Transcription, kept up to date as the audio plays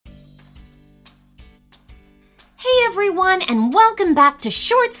everyone, and welcome back to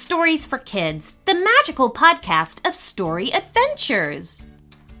Short Stories for Kids, the magical podcast of story adventures.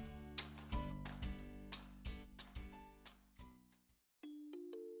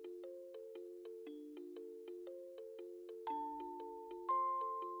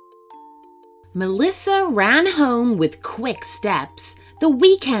 Melissa ran home with quick steps. The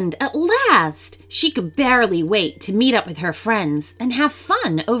weekend at last! She could barely wait to meet up with her friends and have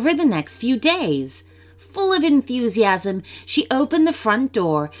fun over the next few days. Full of enthusiasm, she opened the front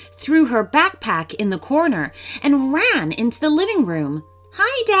door, threw her backpack in the corner, and ran into the living room.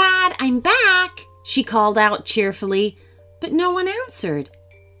 "Hi, Dad, I'm back," she called out cheerfully, but no one answered.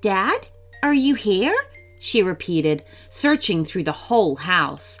 "Dad, are you here?" she repeated, searching through the whole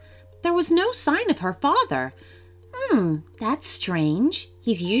house. There was no sign of her father. That's strange.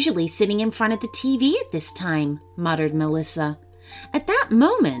 He's usually sitting in front of the TV at this time," muttered Melissa. At that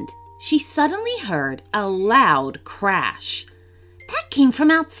moment, she suddenly heard a loud crash. "That came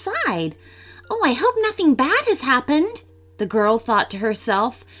from outside. Oh, I hope nothing bad has happened," the girl thought to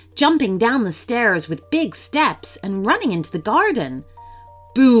herself, jumping down the stairs with big steps and running into the garden.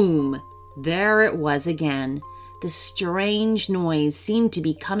 Boom! There it was again. The strange noise seemed to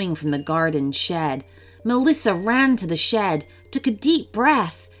be coming from the garden shed. Melissa ran to the shed, took a deep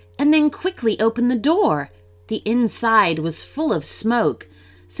breath, and then quickly opened the door. The inside was full of smoke,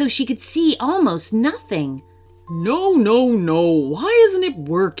 so she could see almost nothing. No, why isn't it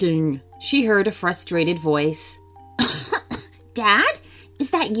working?" she heard a frustrated voice. "Dad,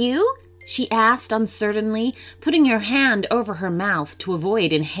 is that you?" she asked uncertainly, putting her hand over her mouth to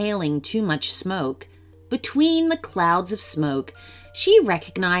avoid inhaling too much smoke. Between the clouds of smoke, she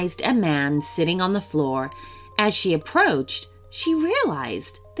recognized a man sitting on the floor. As she approached, she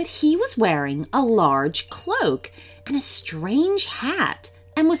realized that he was wearing a large cloak and a strange hat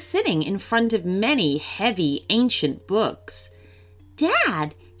and was sitting in front of many heavy ancient books.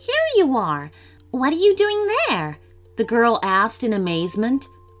 "Dad, here you are. What are you doing there?" the girl asked in amazement.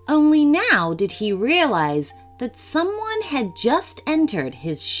 Only now did he realize that someone had just entered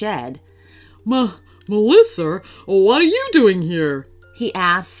his shed. Melissa, what are you doing here?" he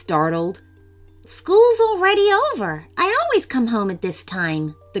asked, startled. "School's already over. I always come home at this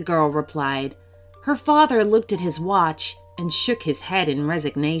time," the girl replied. Her father looked at his watch and shook his head in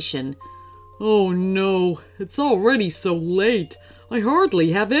resignation. "Oh no, it's already so late. I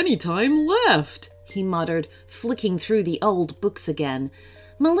hardly have any time left," he muttered, flicking through the old books again.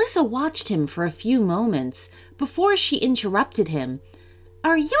 Melissa watched him for a few moments before she interrupted him.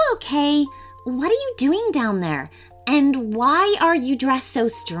 "Are you okay? What are you doing down there? And why are you dressed so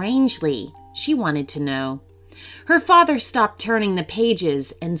strangely?" she wanted to know. Her father stopped turning the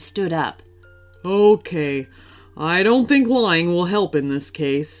pages and stood up. "Okay, I don't think lying will help in this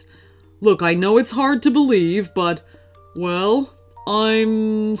case. Look, I know it's hard to believe, but, well,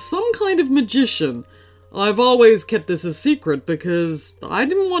 I'm some kind of magician. I've always kept this a secret because I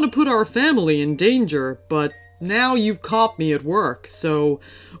didn't want to put our family in danger, but now you've caught me at work, so,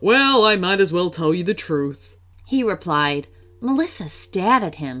 well, I might as well tell you the truth," he replied. Melissa stared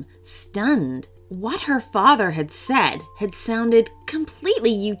at him, stunned. What her father had said had sounded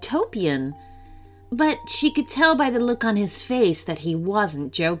completely utopian. But she could tell by the look on his face that he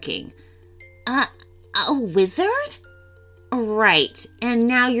wasn't joking. A wizard? Right, and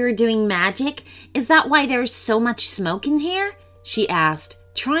now you're doing magic? Is that why there's so much smoke in here? She asked,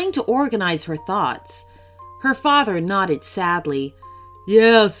 trying to organize her thoughts. Her father nodded sadly.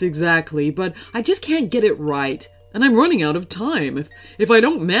 "Yes, exactly, but I just can't get it right, and I'm running out of time. If I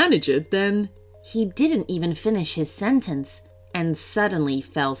don't manage it, then—" He didn't even finish his sentence, and suddenly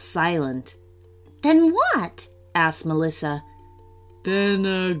fell silent. "Then what?" asked Melissa. "Then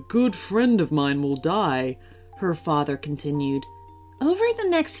a good friend of mine will die," her father continued. Over the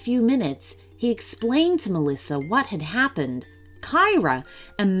next few minutes, he explained to Melissa what had happened. Kyra,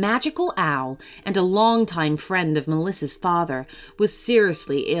 a magical owl and a longtime friend of Melissa's father, was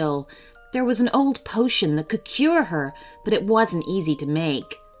seriously ill. There was an old potion that could cure her, but it wasn't easy to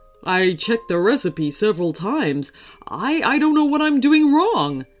make. "I checked the recipe several times. I don't know what I'm doing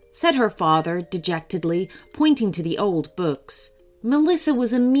wrong," said her father dejectedly, pointing to the old books. Melissa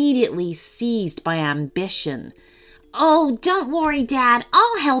was immediately seized by ambition. "Oh, don't worry, Dad.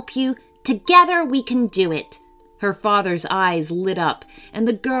 I'll help you. Together we can do it." Her father's eyes lit up, and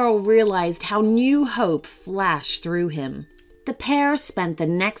the girl realized how new hope flashed through him. The pair spent the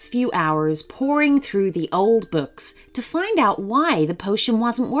next few hours poring through the old books to find out why the potion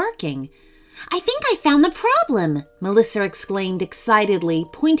wasn't working. "I think I found the problem," Melissa exclaimed excitedly,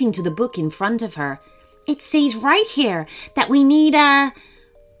 pointing to the book in front of her. "It says right here that we need a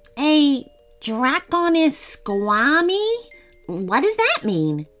Draconisquami? What does that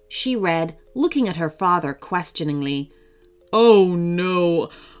mean? She read, looking at her father questioningly. Oh no,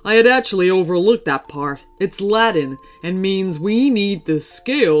 I had actually overlooked that part. It's Latin and means we need the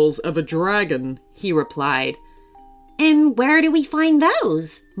scales of a dragon, he replied. And where do we find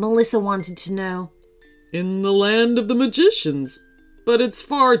those? Melissa wanted to know. In the land of the magicians. But it's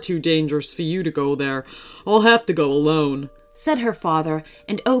far too dangerous for you to go there. I'll have to go alone, said her father,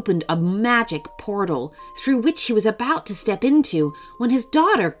 and opened a magic portal through which he was about to step into when his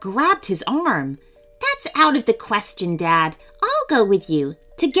daughter grabbed his arm. That's out of the question, Dad. I'll go with you.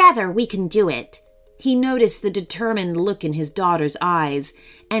 Together we can do it. He noticed the determined look in his daughter's eyes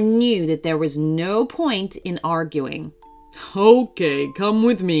and knew that there was no point in arguing. Okay, come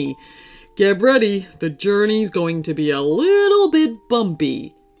with me. Get ready. The journey's going to be a little bit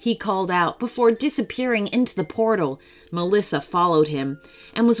bumpy, he called out before disappearing into the portal. Melissa followed him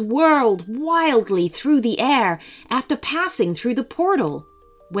and was whirled wildly through the air after passing through the portal.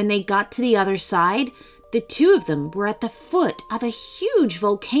 When they got to the other side, the two of them were at the foot of a huge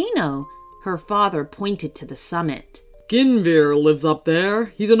volcano. Her father pointed to the summit. Ginvir lives up there.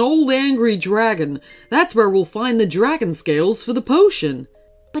 He's an old angry dragon. That's where we'll find the dragon scales for the potion.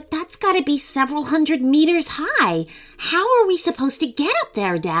 But that's got to be several hundred meters high. How are we supposed to get up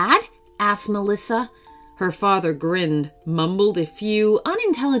there, Dad? Asked Melissa. Her father grinned, mumbled a few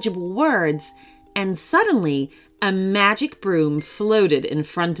unintelligible words, and suddenly a magic broom floated in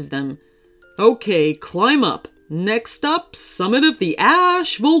front of them. Okay, climb up. Next up, summit of the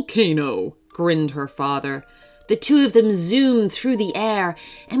Ash Volcano, grinned her father. The two of them zoomed through the air,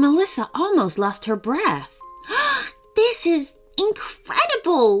 and Melissa almost lost her breath. This is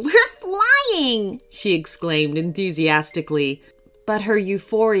incredible! We're flying! She exclaimed enthusiastically. But her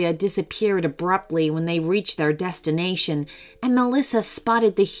euphoria disappeared abruptly when they reached their destination, and Melissa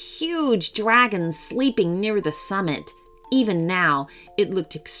spotted the huge dragon sleeping near the summit. Even now, it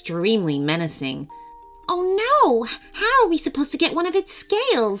looked extremely menacing. Oh no! How are we supposed to get one of its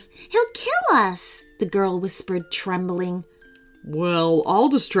scales? He'll kill us! The girl whispered, trembling. Well, I'll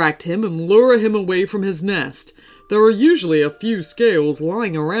distract him and lure him away from his nest. There are usually a few scales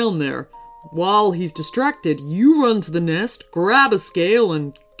lying around there. While he's distracted, you run to the nest, grab a scale,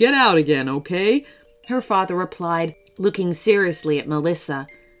 and get out again, okay? Her father replied, looking seriously at Melissa.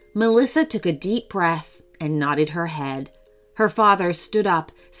 Melissa took a deep breath and nodded her head. Her father stood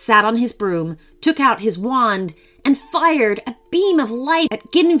up, sat on his broom, took out his wand, and fired a beam of light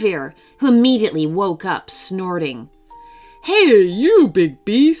at Ginvir, who immediately woke up snorting. Hey, you big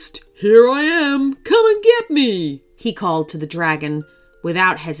beast! Here I am! Come and get me! He called to the dragon.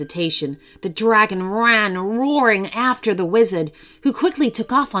 Without hesitation, the dragon ran roaring after the wizard, who quickly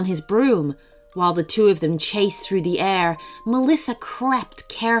took off on his broom. While the two of them chased through the air, Melissa crept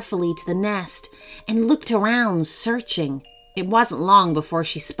carefully to the nest and looked around, searching. It wasn't long before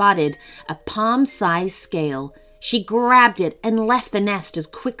she spotted a palm-sized scale. She grabbed it and left the nest as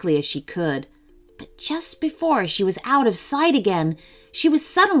quickly as she could. But just before she was out of sight again, she was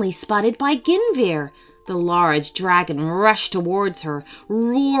suddenly spotted by Ginvir. The large dragon rushed towards her,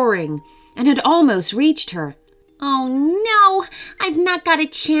 roaring, and had almost reached her. Oh no, I've not got a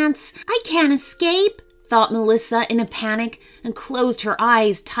chance. I can't escape, thought Melissa in a panic and closed her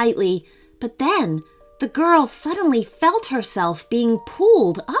eyes tightly. But then the girl suddenly felt herself being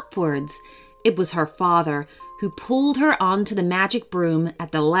pulled upwards. It was her father who pulled her onto the magic broom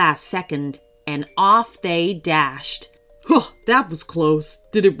at the last second, and off they dashed. Oh, that was close.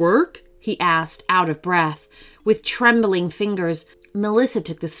 Did it work? He asked, out of breath. With trembling fingers, Melissa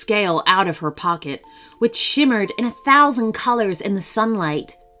took the scale out of her pocket, which shimmered in 1,000 colors in the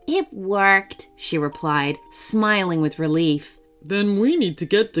sunlight. It worked, she replied, smiling with relief. Then we need to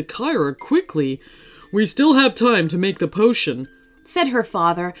get to Kyra quickly. We still have time to make the potion, said her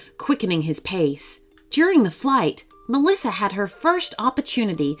father, quickening his pace. During the flight, Melissa had her first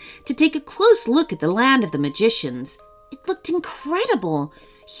opportunity to take a close look at the land of the magicians. It looked incredible.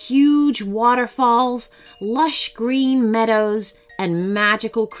 Huge waterfalls, lush green meadows, and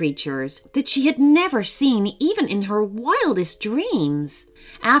magical creatures that she had never seen even in her wildest dreams.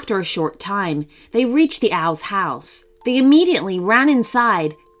 After a short time, they reached the owl's house. They immediately ran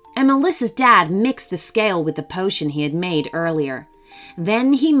inside, and Melissa's dad mixed the scale with the potion he had made earlier.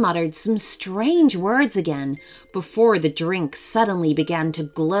 Then he muttered some strange words again before the drink suddenly began to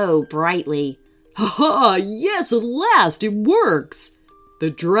glow brightly. Ha! Yes, at last it works! The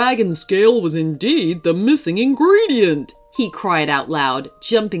dragon scale was indeed the missing ingredient, he cried out loud,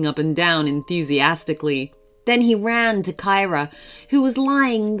 jumping up and down enthusiastically. Then he ran to Kyra, who was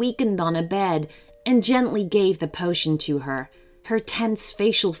lying weakened on a bed, and gently gave the potion to her. Her tense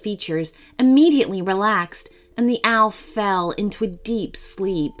facial features immediately relaxed, and the owl fell into a deep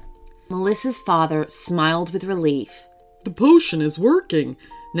sleep. Melissa's father smiled with relief. The potion is working.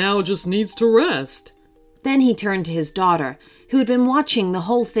 Now it just needs to rest. Then he turned to his daughter, who had been watching the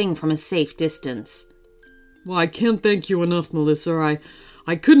whole thing from a safe distance. Well, I can't thank you enough, Melissa.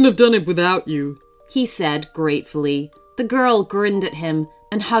 I couldn't have done it without you, he said gratefully. The girl grinned at him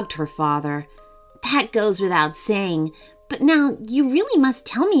and hugged her father. That goes without saying, but now you really must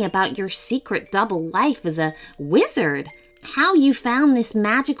tell me about your secret double life as a wizard. How you found this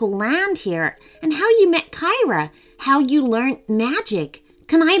magical land here, and how you met Kyra, how you learned magic.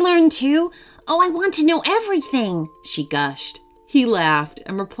 Can I learn too? Oh, I want to know everything, she gushed. He laughed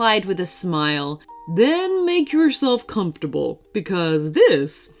and replied with a smile. Then make yourself comfortable, because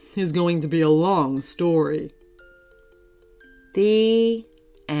this is going to be a long story. The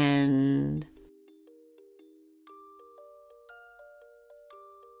end.